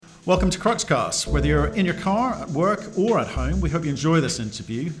Welcome to Cruxcast. Whether you're in your car, at work, or at home, we hope you enjoy this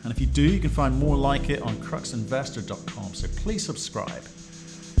interview. And if you do, you can find more like it on cruxinvestor.com. So please subscribe.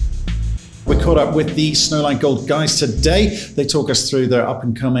 We're caught up with the Snowline Gold guys today. They talk us through their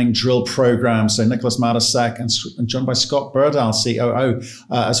up-and-coming drill program. So Nicholas Matusek and joined by Scott Birdahl, COO,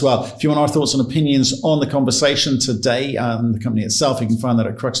 as well. If you want our thoughts and opinions on the conversation today and the company itself, you can find that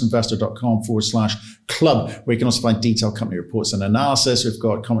at cruxinvestor.com/club, where you can also find detailed company reports and analysis. We've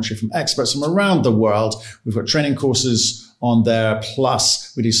got commentary from experts from around the world. We've got training courses on there.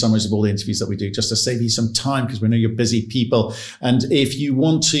 Plus, we do summaries of all the interviews that we do just to save you some time because we know you're busy people. And if you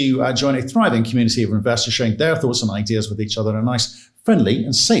want to join a thriving community of investors sharing their thoughts and ideas with each other in a nice, friendly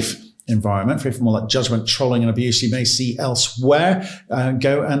and safe environment, free from all that judgment, trolling and abuse you may see elsewhere,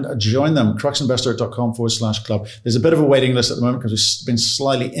 go and join them. cruxinvestor.com/club. There's a bit of a waiting list at the moment because we've been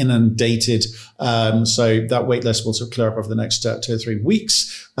slightly inundated. So that wait list will sort of clear up over the next 2 or 3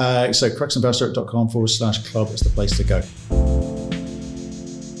 weeks. So cruxinvestor.com/club is the place to go.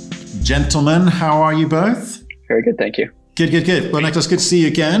 Gentlemen, how are you both? Very good, thank you. Good. Well, Nicholas, good to see you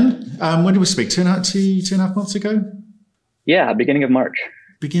again. When did we speak? Two and a half months ago? Yeah, beginning of March.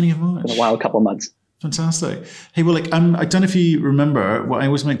 Beginning of March. Been a while, a couple of months. Fantastic. Hey, well, I don't know if you remember, I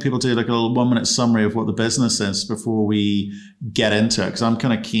always make people do like a little 1-minute summary of what the business is before we get into it, because I'm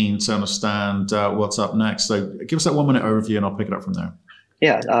kind of keen to understand what's up next. So give us that 1-minute overview and I'll pick it up from there.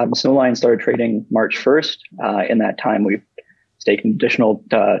 Yeah, Snowline started trading March 1st. In that time, we've staked an additional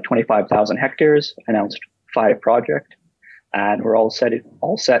 25,000 hectares, announced 5 projects, and we're all set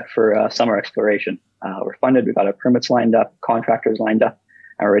for summer exploration. We're funded. We've got our permits lined up, contractors lined up,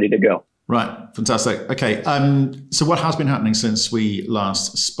 and we're ready to go. Right. Fantastic. Okay. So what has been happening since we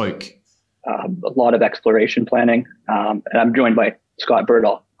last spoke? A lot of exploration planning. And I'm joined by Scott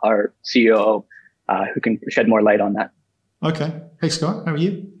Birdahl, our COO, who can shed more light on that. Okay. Hey, Scott, how are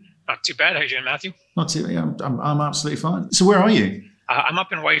you? Not too bad. How are you doing, Matthew? Not too bad. Yeah, I'm absolutely fine. So where are you? I'm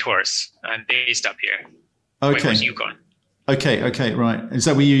up in Whitehorse. I'm based up here. Okay. Whitehorse, Yukon. Okay. Right. Is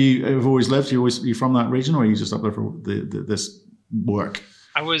that where you have always lived? You from that region, or are you just up there for this work?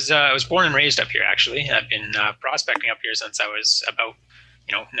 I was born and raised up here, actually. I've been prospecting up here since I was about,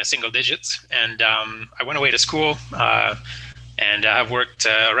 in the single digits. And I went away to school and I've worked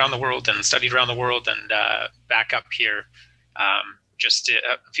around the world and studied around the world and back up here just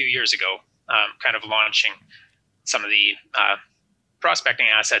a few years ago, kind of launching some of the prospecting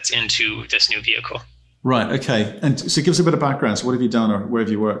assets into this new vehicle. Right. Okay. And so give us a bit of background. So what have you done or where have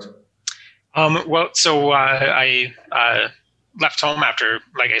you worked? I left home after,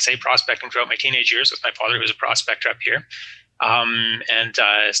 like I say, prospecting throughout my teenage years with my father, who was a prospector up here, and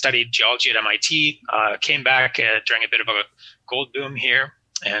studied geology at MIT, came back during a bit of a gold boom here,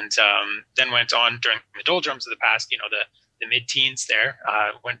 and then went on during the doldrums of the past, the mid-teens there,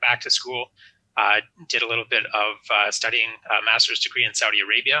 went back to school, did a little bit of studying a master's degree in Saudi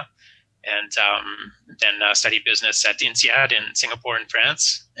Arabia, and then studied business at INSEAD in Singapore and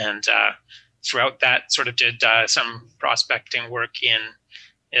France, and throughout that sort of did some prospecting work in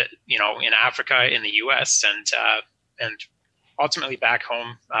Africa, in the US, and ultimately back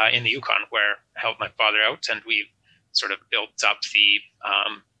home in the Yukon, where I helped my father out, and we sort of built up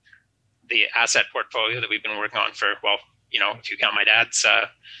the asset portfolio that we've been working on for, if you count my dad's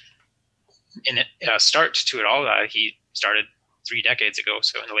start to it all, he started 3 decades ago,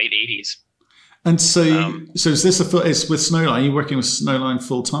 so in the late 80s. And so is this is with Snowline? Are you working with Snowline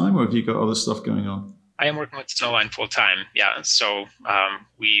full time, or have you got other stuff going on? I am working with Snowline full time. Yeah. So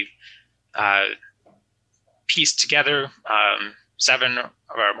we pieced together 7 of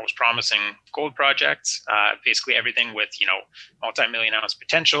our most promising gold projects. Basically everything with multi-million ounce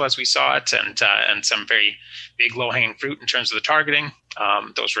potential as we saw it, and some very big low hanging fruit in terms of the targeting.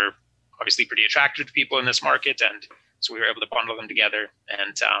 Those were obviously pretty attractive to people in this market, and so we were able to bundle them together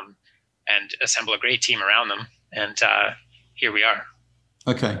and assemble a great team around them. And here we are.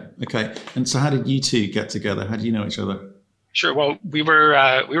 Okay. And so how did you two get together? How do you know each other? Sure. Well, we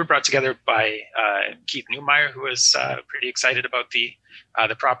were brought together by Keith Neumeyer, who was pretty excited about the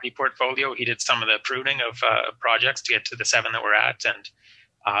property portfolio. He did some of the pruning of projects to get to the 7 that we're at. And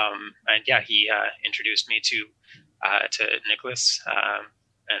he introduced me to Nicholas.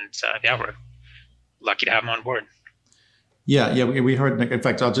 We're lucky to have him on board. Yeah, we heard Nick. In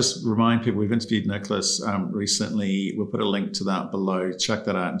fact, I'll just remind people we've interviewed Nicholas recently. We'll put a link to that below. Check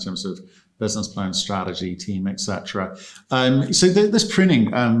that out in terms of business plan, strategy, team, etc. So this pruning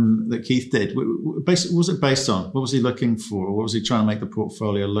that Keith did, what was it based on? What was he looking for? What was he trying to make the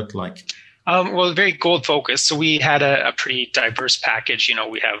portfolio look like? Well, very gold focused. So we had a pretty diverse package.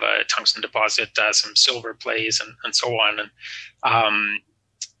 We have a tungsten deposit, some silver plays, and so on.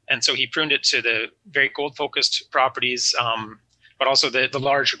 And so he pruned it to the very gold-focused properties, but also the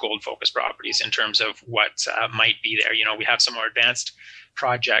larger gold-focused properties in terms of what might be there. We have some more advanced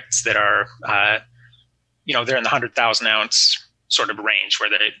projects that are, they're in the 100,000 ounce sort of range where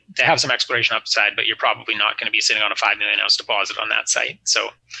they have some exploration upside, but you're probably not going to be sitting on a 5 million ounce deposit on that site. So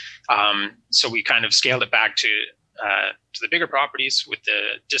we kind of scaled it back to the bigger properties with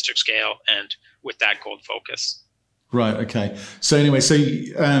the district scale and with that gold focus. Right. Okay. So anyway,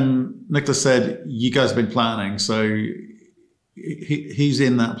 Nicholas said you guys have been planning. So who's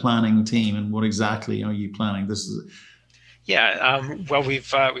in that planning team, and what exactly are you planning? Well, we've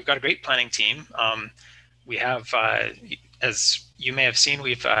got a great planning team. We have, as you may have seen,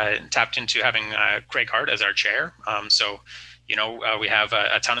 we've tapped into having Craig Hart as our chair. We have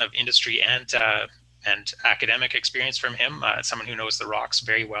a ton of industry and academic experience from him. Someone who knows the rocks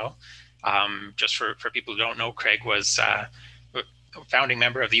very well. Just for people who don't know, Craig was a founding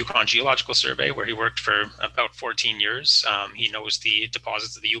member of the Yukon Geological Survey, where he worked for about 14 years. He knows the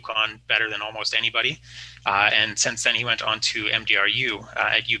deposits of the Yukon better than almost anybody. And since then, he went on to MDRU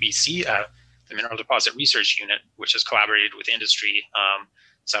at UBC, the Mineral Deposit Research Unit, which has collaborated with industry,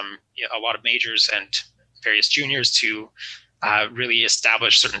 a lot of majors and various juniors to really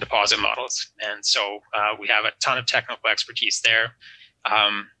establish certain deposit models. And so we have a ton of technical expertise there.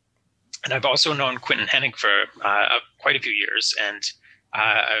 And I've also known Quinton Hennig for quite a few years, and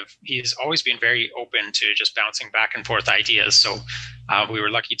he's always been very open to just bouncing back and forth ideas. So we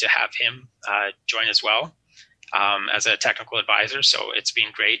were lucky to have him join as well as a technical advisor. So it's been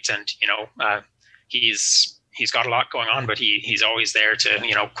great, and he's got a lot going on, but he's always there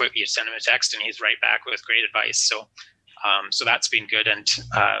to quick. You send him a text, and he's right back with great advice. So that's been good, and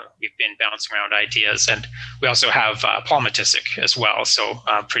we've been bouncing around ideas. And we also have Paul Matisik as well, so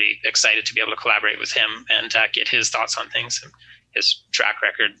pretty excited to be able to collaborate with him and get his thoughts on things. And his track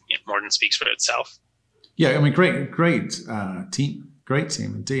record more than speaks for itself. Yeah, I mean, great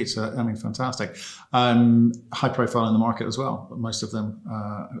team indeed. So, I mean, fantastic. High profile in the market as well, most of them,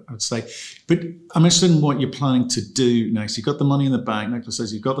 I would say. But I'm interested in what you're planning to do next. You've got the money in the bank. Nicholas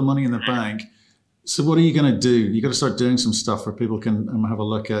says you've got the money in the bank. So what are you going to do? You got to start doing some stuff where people can have a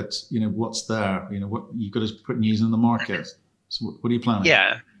look at, what's there. What you've got to put news in the market. So what are you planning?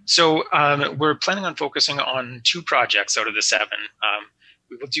 Yeah. So we're planning on focusing on 2 projects out of the 7.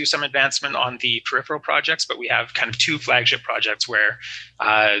 We will do some advancement on the peripheral projects, but we have kind of 2 flagship projects where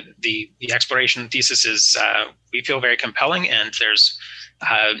the exploration thesis is we feel very compelling, and there's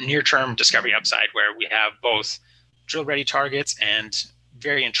near-term discovery upside where we have both drill-ready targets and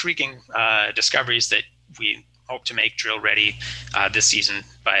very intriguing discoveries that we hope to make drill ready this season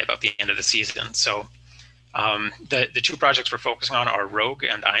by about the end of the season. So the 2 projects we're focusing on are Rogue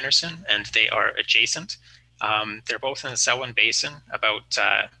and Einarson, and they are adjacent. They're both in the Selwyn Basin, about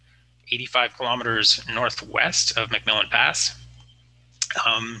 85 kilometers northwest of McMillan Pass.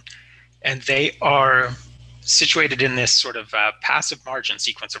 And they are situated in this sort of passive margin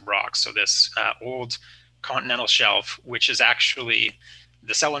sequence of rocks. So this old continental shelf, which is actually,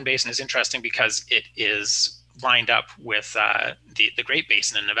 the Selwyn Basin is interesting because it is lined up with the Great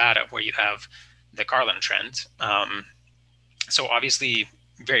Basin in Nevada, where you have the Carlin Trend. So obviously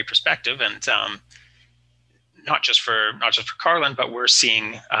very prospective, and not just for Carlin, but we're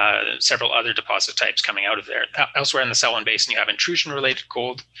seeing several other deposit types coming out of there. Elsewhere in the Selwyn Basin, you have intrusion-related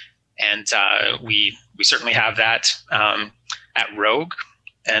gold, and we certainly have that at Rogue.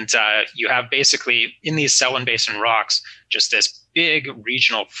 And you have basically in these Selwyn Basin rocks just this big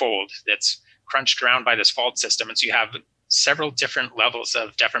regional fold that's crunched around by this fault system. And so you have several different levels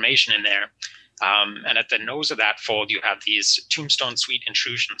of deformation in there. And at the nose of that fold, you have these tombstone suite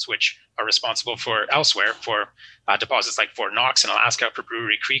intrusions, which are responsible for elsewhere for deposits like Fort Knox in Alaska, for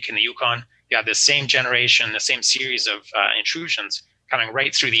Brewery Creek in the Yukon. You have the same generation, the same series of intrusions coming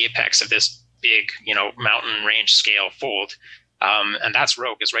right through the apex of this big, mountain range scale fold. And that's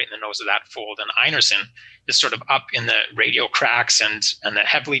Rogue, is right in the nose of that fold. And Einarson is sort of up in the radial cracks and the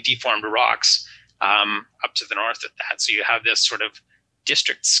heavily deformed rocks up to the north of that. So you have this sort of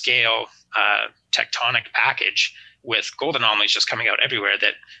district scale tectonic package with gold anomalies just coming out everywhere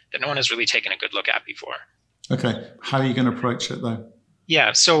that no one has really taken a good look at before. Okay. How are you going to approach it though?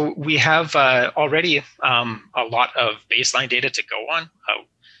 Yeah, so we have already a lot of baseline data to go on.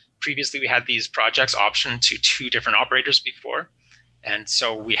 Previously, we had these projects optioned to 2 different operators before. And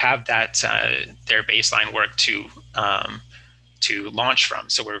so we have that their baseline work to launch from.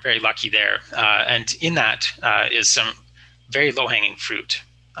 So we're very lucky there. And in that is some very low-hanging fruit.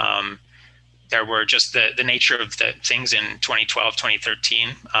 There were just the nature of the things in 2012, 2013.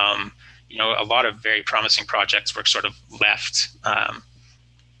 A lot of very promising projects were sort of left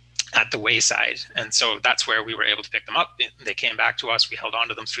at the wayside. And so that's where we were able to pick them up. They came back to us. We held on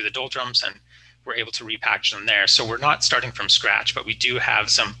to them through the doldrums and were able to repackage them there. So we're not starting from scratch, but we do have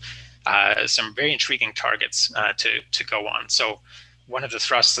some very intriguing targets to go on. So one of the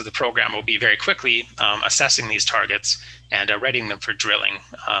thrusts of the program will be very quickly assessing these targets and readying them for drilling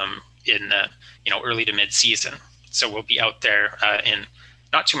in early to mid-season. So we'll be out there in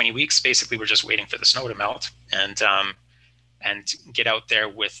not too many weeks. Basically, we're just waiting for the snow to melt and get out there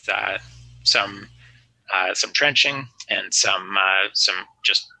with some trenching and some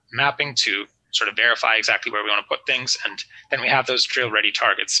just mapping to sort of verify exactly where we want to put things. And then we have those drill-ready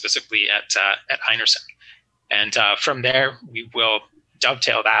targets, specifically at Einarson. And from there, we will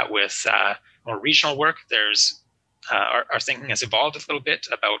dovetail that with more regional work. There's our thinking has evolved a little bit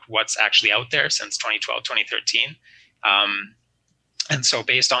about what's actually out there since 2012, 2013. And so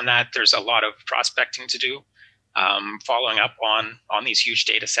based on that, there's a lot of prospecting to do, following up on these huge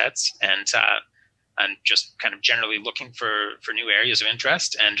data sets and just kind of generally looking for new areas of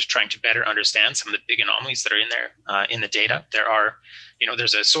interest and trying to better understand some of the big anomalies that are in there in the data.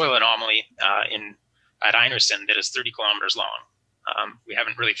 There's a soil anomaly at Einarson that is 30 kilometers long. We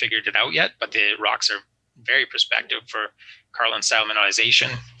haven't really figured it out yet, but the rocks are very prospective for Carlin-style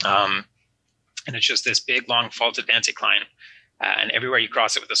mineralization. And it's just this big, long faulted anticline. And everywhere you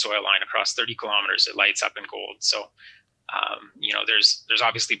cross it with the soil line across 30 kilometers, it lights up in gold. So, there's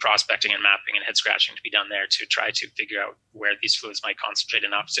obviously prospecting and mapping and head scratching to be done there to try to figure out where these fluids might concentrate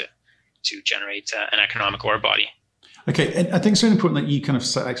enough to generate an economic ore body. Okay, and I think it's really important that you kind of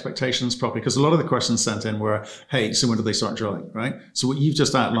set expectations properly, because a lot of the questions sent in were, hey, so when do they start drilling, right? So what you've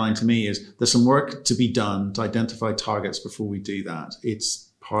just outlined to me is there's some work to be done to identify targets before we do that.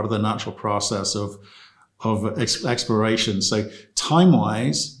 It's part of the natural process of exploration. So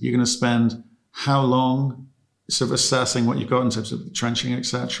time-wise, you're going to spend how long sort of assessing what you've got in terms of trenching,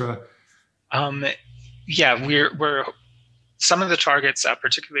 etc.? We're some of the targets,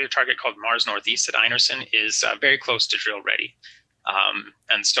 particularly a target called Mars Northeast at Einarson, is very close to drill ready.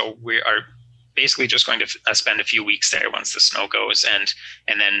 And so we are basically just going to spend a few weeks there once the snow goes and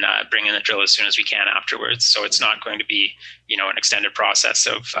then bring in the drill as soon as we can afterwards. So it's not going to be, an extended process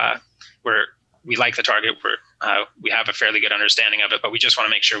of we like the target. We have a fairly good understanding of it, but we just want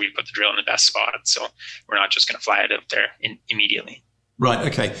to make sure we put the drill in the best spot. So we're not just going to fly it out there immediately. Right.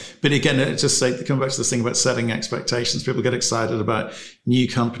 Okay. But again, come back to this thing about setting expectations. People get excited about new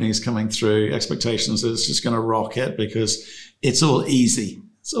companies coming through. Expectations is just going to rock it because it's all easy.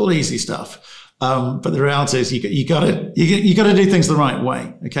 It's all easy stuff. But the reality is you got to do things the right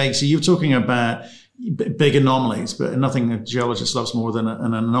way. Okay. So you're talking about big anomalies, but nothing a geologist loves more than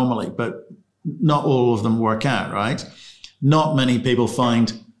an anomaly. But not all of them work out, right? Not many people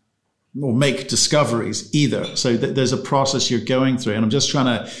find or make discoveries either. So there's a process you're going through. And I'm just trying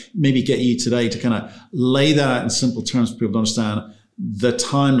to maybe get you today to kind of lay that out in simple terms for people to understand the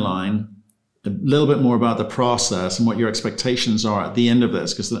timeline, a little bit more about the process and what your expectations are at the end of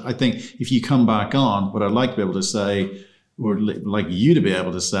this. Because I think if you come back on, what I'd like to be able to say, or like you to be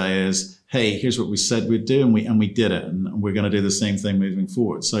able to say is, hey, here's what we said we'd do, and we did it, and we're going to do the same thing moving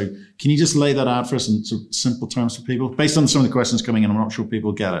forward. So can you just lay that out for us in sort of simple terms for people? Based on some of the questions coming in, I'm not sure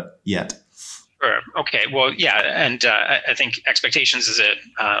people get it yet. Sure. Okay. Well, yeah, and I think expectations is a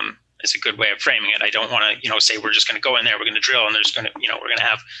good way of framing it. I don't want to, say we're just going to go in there, we're going to drill, and there's going to, we're going to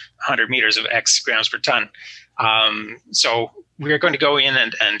have 100 meters of X grams per ton. So we're going to go in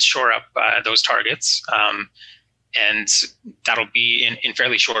and shore up those targets. And that'll be in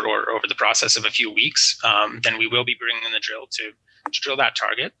fairly short order over the process of a few weeks. Then we will be bringing in the drill to drill that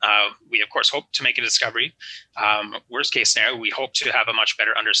target. We, of course, hope to make a discovery. Worst case scenario, we hope to have a much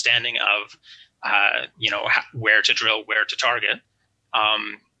better understanding of, where to drill, where to target.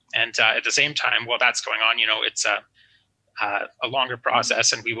 And at the same time, while that's going on, it's a longer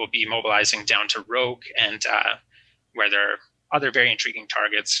process, and we will be mobilizing down to Rogue and where there are other very intriguing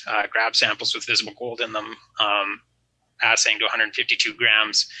targets, grab samples with visible gold in them, assaying to 152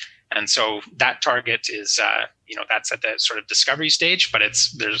 grams. And so that target is, that's at the sort of discovery stage, but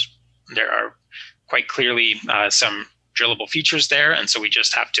there are quite clearly some drillable features there. And so we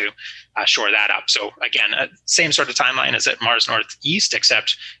just have to shore that up. So again, same sort of timeline as at Mars Northeast,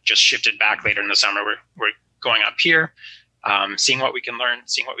 except just shifted back later in the summer. We're going up here, seeing what we can learn,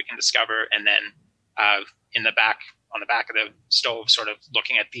 seeing what we can discover, and then on the back of the stove, sort of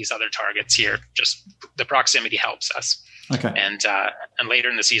looking at these other targets here. Just the proximity helps us. Okay. And later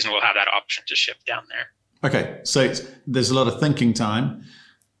in the season, we'll have that option to shift down there. Okay. So there's a lot of thinking time,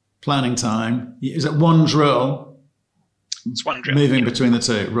 planning time. Is it one drill? It's one drill. Moving between the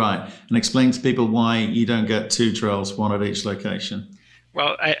two, right. And explain to people why you don't get two drills, one at each location.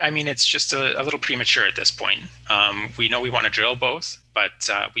 Well, I mean, it's just a little premature at this point. We know we want to drill both, but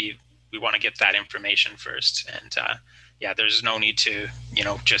we want to get that information first. And yeah, there's no need to,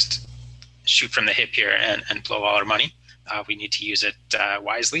 just shoot from the hip here and blow all our money. We need to use it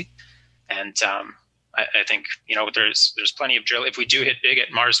wisely. And I think, there's plenty of drill. If we do hit big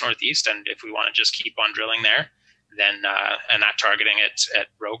at Mars Northeast, and if we want to just keep on drilling there, then and that targeting at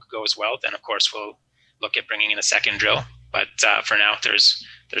Rogue goes well, then of course we'll look at bringing in a second drill. But for now, there's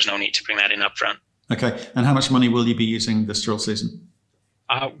no need to bring that in up front. Okay. And how much money will you be using this drill season?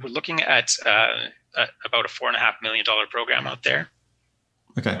 We're looking at about a $4.5 million program out there.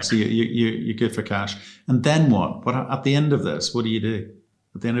 Okay. So you're good for cash. And then what? What at the end of this? What do you do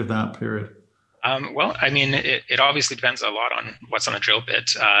at the end of that period? Well, I mean, it obviously depends a lot on what's on the drill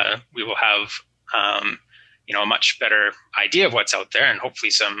bit. We will have a much better idea of what's out there, and hopefully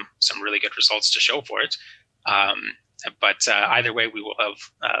some really good results to show for it. But either way, we will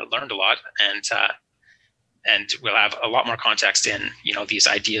have learned a lot, and we'll have a lot more context in these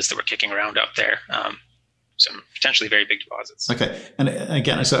ideas that we're kicking around out there. Some potentially very big deposits. Okay, and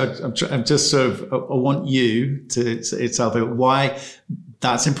again, so I'm just sort of I want you to tell people why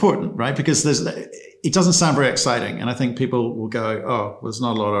that's important, right? Because it doesn't sound very exciting, and I think people will go, "Oh, well, there's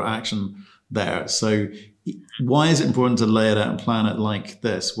not a lot of action there." So why is it important to lay it out and plan it like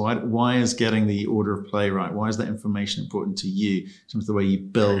this? Why is getting the order of play right? Why is that information important to you in terms of the way you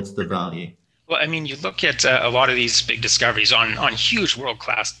build the value? Well, I mean, you look at a lot of these big discoveries on huge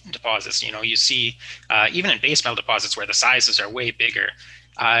world-class deposits. You see even in base metal deposits where the sizes are way bigger,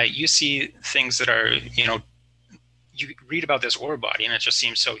 you see things that are, you read about this ore body and it just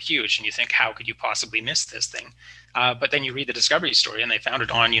seems so huge, and you think, how could you possibly miss this thing? But then you read the discovery story and they found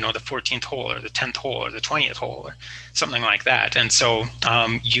it on, the 14th hole or the 10th hole or the 20th hole or something like that. And so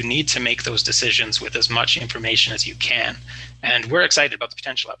you need to make those decisions with as much information as you can. And we're excited about the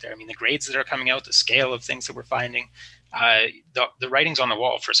potential out there. I mean, the grades that are coming out, the scale of things that we're finding, the writing's on the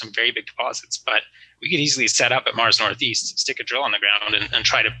wall for some very big deposits. But we could easily set up at Mars Northeast, stick a drill on the ground and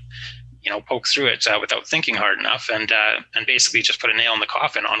try to poke through it without thinking hard enough, and basically just put a nail in the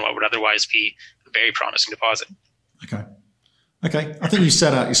coffin on what would otherwise be a very promising deposit. Okay. I think you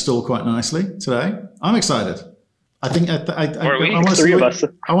set out your stall quite nicely today. I'm excited. I think I want to see what,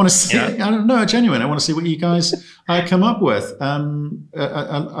 I want to see. Yeah. I don't know, genuine. I want to see what you guys come up with.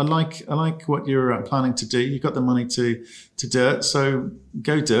 I like what you're planning to do. You've got the money to do it, so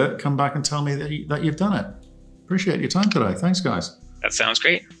go do it. Come back and tell me that you've done it. Appreciate your time today. Thanks, guys. That sounds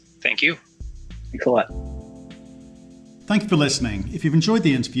great. Thank you. Thanks a lot. Thank you for listening. If you've enjoyed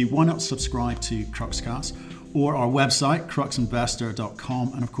the interview, why not subscribe to Cruxcast or our website,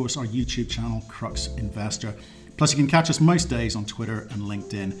 cruxinvestor.com, and of course our YouTube channel, Crux Investor. Plus you can catch us most days on Twitter and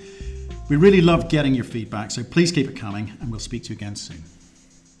LinkedIn. We really love getting your feedback, so please keep it coming, and we'll speak to you again soon.